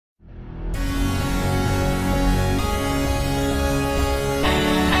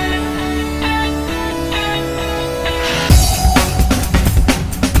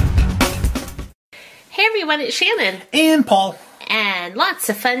everyone, it's Shannon. And Paul. And lots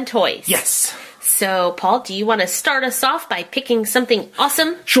of fun toys. Yes. So, Paul, do you want to start us off by picking something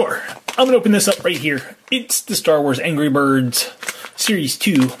awesome? Sure. I'm going to open this up right here. It's the Star Wars Angry Birds Series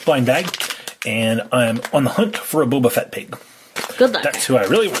 2 blind bag. And I'm on the hunt for a Boba Fett pig. Good luck. That's who I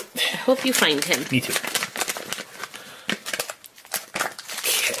really want. I hope you find him. Me too.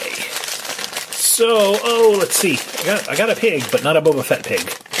 Okay. So, let's see. I got a pig, but not a Boba Fett pig.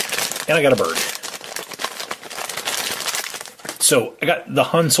 And I got a bird. So, I got the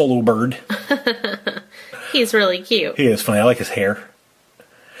Han Solo bird. He's really cute. He is funny. I like his hair.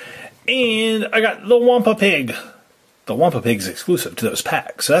 And I got the Wampa pig. The Wampa pig is exclusive to those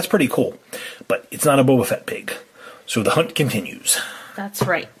packs, so that's pretty cool. But it's not a Boba Fett pig. So the hunt continues. That's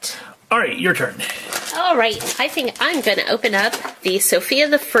right. Alright, your turn. Alright, I think I'm going to open up the Sophia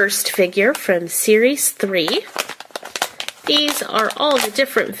the First figure from Series 3. These are all the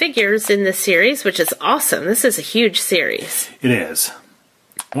different figures in the series, which is awesome. This is a huge series. It is.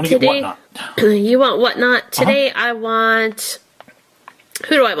 I want to get Whatnot. You want Whatnot? Today I want...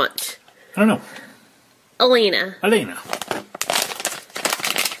 Who do I want? I don't know. Elena.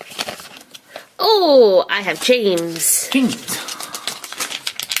 Oh, I have James.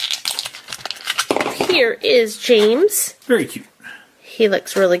 Here is James. Very cute. He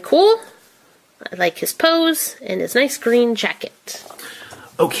looks really cool. I like his pose and his nice green jacket.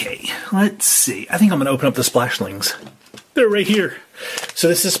 Okay, let's see. I think I'm going to open up the Splashlings. They're right here. So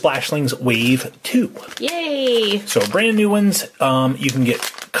this is Splashlings Wave 2. Yay! So brand new ones. You can get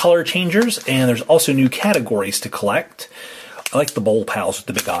color changers, and there's also new categories to collect. I like the bowl pals with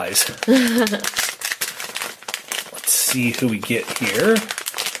the big eyes. Let's see who we get here.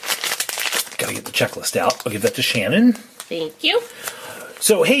 Gotta get the checklist out. I'll give that to Shannon. Thank you.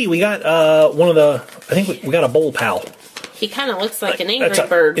 So, hey, we got one of the... I think we got a bowl pal. He kind of looks like an angry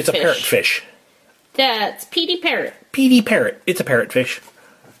bird It's a parrotfish. That's Petey Parrot. Petey Parrot. It's a parrotfish.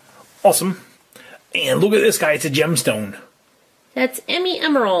 Awesome. And look at this guy. It's a gemstone. That's Emmy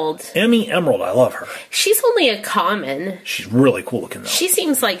Emerald. Emmy Emerald. I love her. She's only a common. She's really cool looking, though. She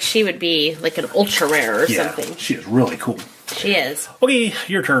seems like she would be like an ultra rare or something. She is really cool. She is. Okay,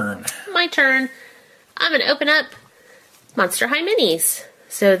 your turn. My turn. I'm going to open up Monster High Minis.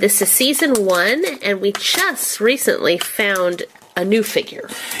 So this is Season 1, and we just recently found a new figure.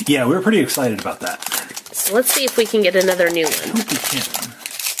 Yeah, we were pretty excited about that. So let's see if we can get another new one. I hope we can.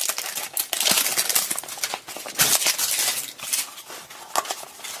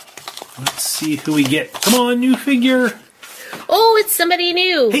 Let's see who we get. Come on, new figure. Oh, it's somebody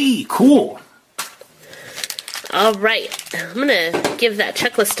new. Hey, cool. All right. I'm going to give that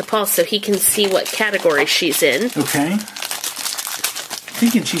checklist to Paul so he can see what category she's in. Okay.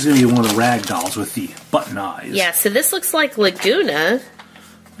 Thinking she's going to be one of the rag dolls with the button eyes. Yeah, so this looks like Laguna.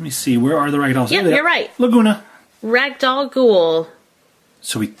 Let me see. Where are the rag dolls? Yeah, you're right. Laguna. Ragdoll Ghoul.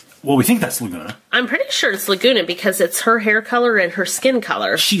 So we think that's Laguna. I'm pretty sure it's Laguna because it's her hair color and her skin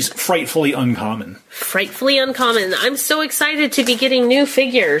color. She's frightfully uncommon. Frightfully uncommon. I'm so excited to be getting new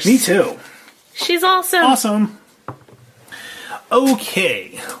figures. Me too. She's awesome. Awesome.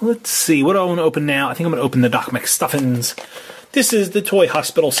 Okay, let's see. What do I want to open now? I think I'm going to open the Doc McStuffins. This is the Toy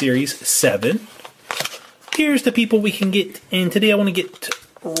Hospital Series 7. Here's the people we can get. And today I want to get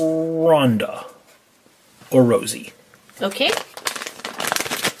Rhonda. Or Rosie. Okay.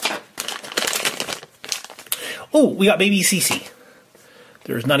 Oh, we got baby Cece.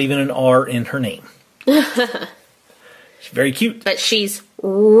 There's not even an R in her name. She's very cute. But she's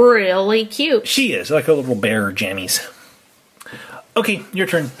really cute. She is, like a little bear jammies. Okay, your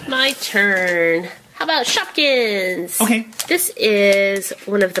turn. My turn. How about Shopkins? Okay. This is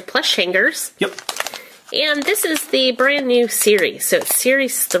one of the plush hangers. Yep. And this is the brand new series. So it's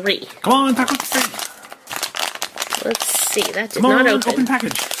Series 3. Come on, Taco 3. Let's see. That did Come not on, open. open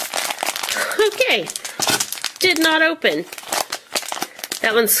package. Okay. Did not open.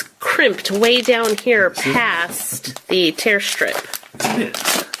 That one's crimped way down here past the tear strip. It is.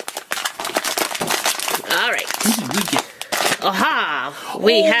 All right. Who did we get? Aha!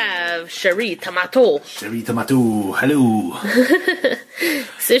 We have Cherie Tomato. Cherie Tomato. Hello.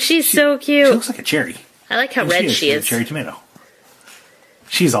 So she's so cute. She looks like a cherry. I like how red she is. A cherry tomato.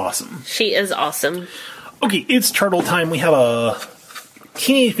 She's awesome. She is awesome. Okay, it's turtle time. We have a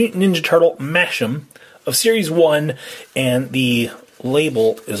Teenage Mutant Ninja Turtle Mashem of Series 1, and the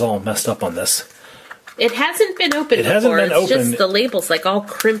label is all messed up on this. It hasn't been opened before. Hasn't been it's opened. Just the label's like all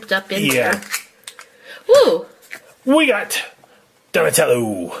crimped up in Yeah. there. Woo! We got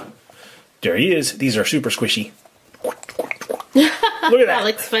Donatello. There he is. These are super squishy. Look at that. That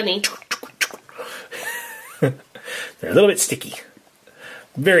looks funny. They're a little bit sticky.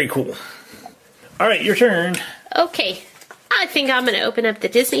 Very cool. Alright, your turn. Okay, I think I'm going to open up the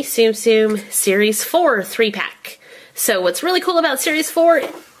Disney Tsum Tsum Series 4 3-pack. So what's really cool about Series 4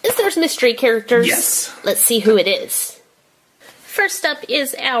 is there's mystery characters. Yes. Let's see who it is. First up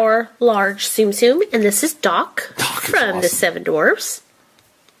is our large Tsum Tsum, and this is Doc from the Seven Dwarfs.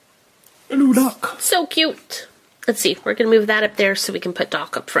 Hello, Doc. So cute. Let's see, we're going to move that up there so we can put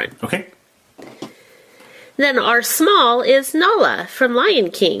Doc up front. Okay. Then our small is Nala from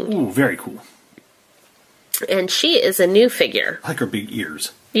Lion King. Ooh, very cool. And she is a new figure. I like her big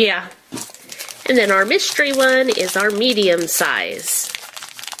ears. Yeah. And then our mystery one is our medium size.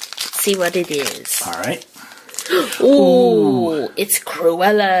 Let's see what it is. Alright. Ooh, it's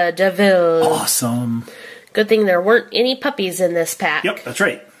Cruella de Vil. Awesome. Good thing there weren't any puppies in this pack. Yep, that's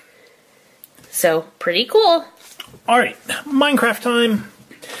right. So, pretty cool. Alright, Minecraft time.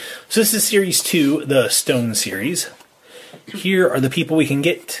 So this is Series 2, the Stone series. Here are the people we can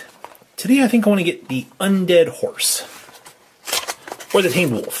get. Today I think I want to get the Undead Horse. Or the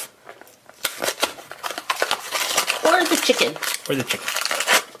Tamed Wolf. Or the chicken. Or the chicken.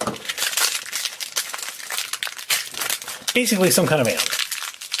 Basically some kind of animal.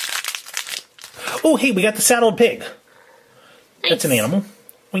 Oh, hey, we got the saddled pig. Nice. That's an animal.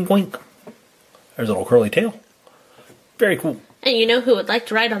 Wink, wink. There's a little curly tail. Very cool. And you know who would like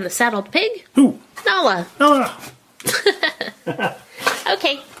to ride on the saddled pig? Who? Nala. No.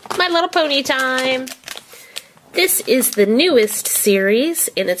 Okay, My Little Pony time. This is the newest series,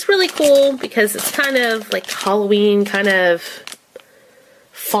 and it's really cool because it's kind of like Halloween, kind of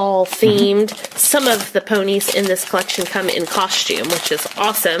fall themed. Some of the ponies in this collection come in costume, which is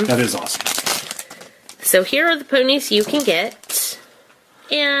awesome. That is awesome. So here are the ponies you can get.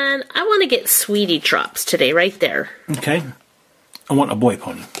 And I want to get Sweetie Drops today, right there. Okay. I want a boy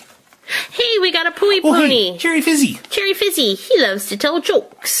pony. Hey, we got a pony Oh, pony. hey, Cherry Fizzy. Cherry Fizzy. He loves to tell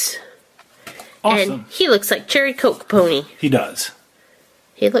jokes. Awesome. And he looks like Cherry Coke Pony. He does.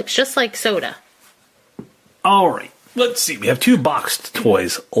 He looks just like Soda. Alright. Let's see. We have 2 boxed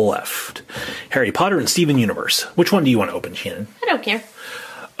toys left. Harry Potter and Steven Universe. Which one do you want to open, Shannon? I don't care.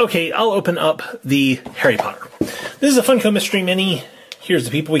 Okay, I'll open up the Harry Potter. This is a Funko Mystery Mini. Here's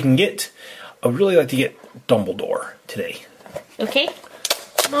the people we can get. I would really like to get Dumbledore today. Okay.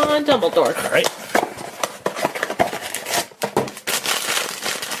 Come on, Dumbledore. Alright.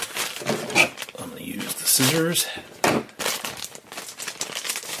 I'm going to use the scissors.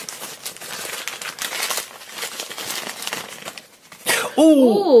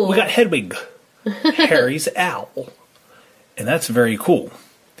 Ooh, we got Hedwig. Harry's owl. And that's very cool.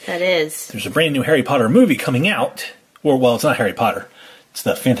 That is. There's a brand new Harry Potter movie coming out. Or, well, it's not Harry Potter. It's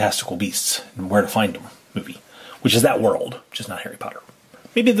the Fantastical Beasts and Where to Find Them movie. Which is that world, which is not Harry Potter.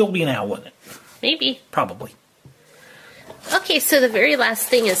 Maybe there'll be an owl in it. Maybe. Probably. Okay, so the very last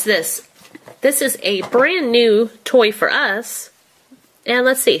thing is this. This is a brand new toy for us. And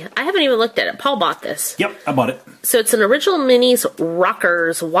let's see. I haven't even looked at it. Paul bought this. Yep, I bought it. So it's an Original Minis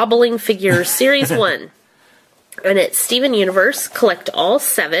Rockers Wobbling Figures Series 1. And it's Steven Universe. Collect all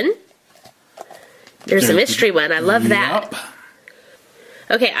 7. There's a mystery one. I love that. Yep.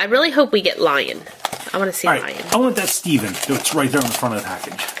 Okay, I really hope we get Lion. I want to see All Lion. right, I want that Steven. It's right there on the front of the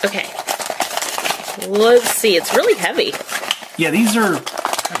package. Okay. Let's see. It's really heavy. Yeah, these are...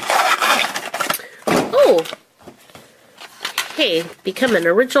 Oh. Hey, become an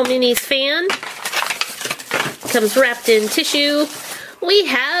Original Minis fan. Comes wrapped in tissue. We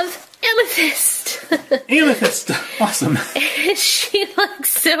have Amethyst. Amethyst. Awesome. She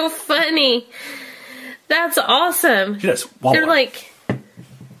looks so funny. That's awesome. She does. They're like...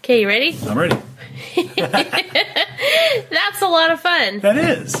 Okay, you ready? I'm ready. That's a lot of fun. That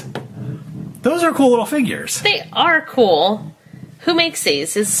is. Those are cool little figures. They are cool. Who makes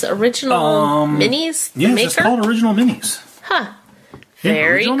these? Is Original Minis the yes, maker? it's called Original Minis. Huh. Yeah,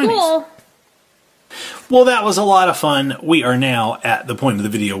 Very Original cool. Minis. Well, that was a lot of fun. We are now at the point of the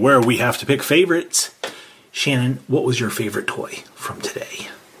video where we have to pick favorites. Shannon, what was your favorite toy from today?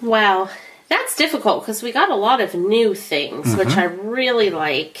 Wow. That's difficult because we got a lot of new things, which I really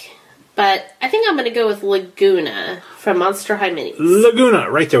like. But I think I'm going to go with Laguna from Monster High Minis. Laguna,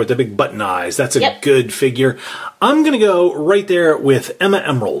 right there with the big button eyes. That's a good figure. I'm going to go right there with Emma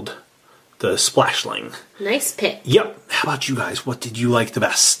Emerald, the Splashling. Nice pick. Yep. How about you guys? What did you like the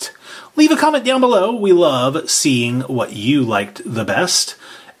best? Leave a comment down below. We love seeing what you liked the best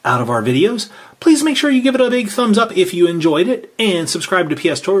out of our videos. Please make sure you give it a big thumbs up if you enjoyed it, and subscribe to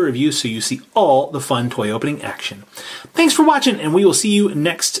PS Toy Review so you see all the fun toy opening action. Thanks for watching, and we will see you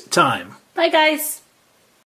next time. Bye, guys.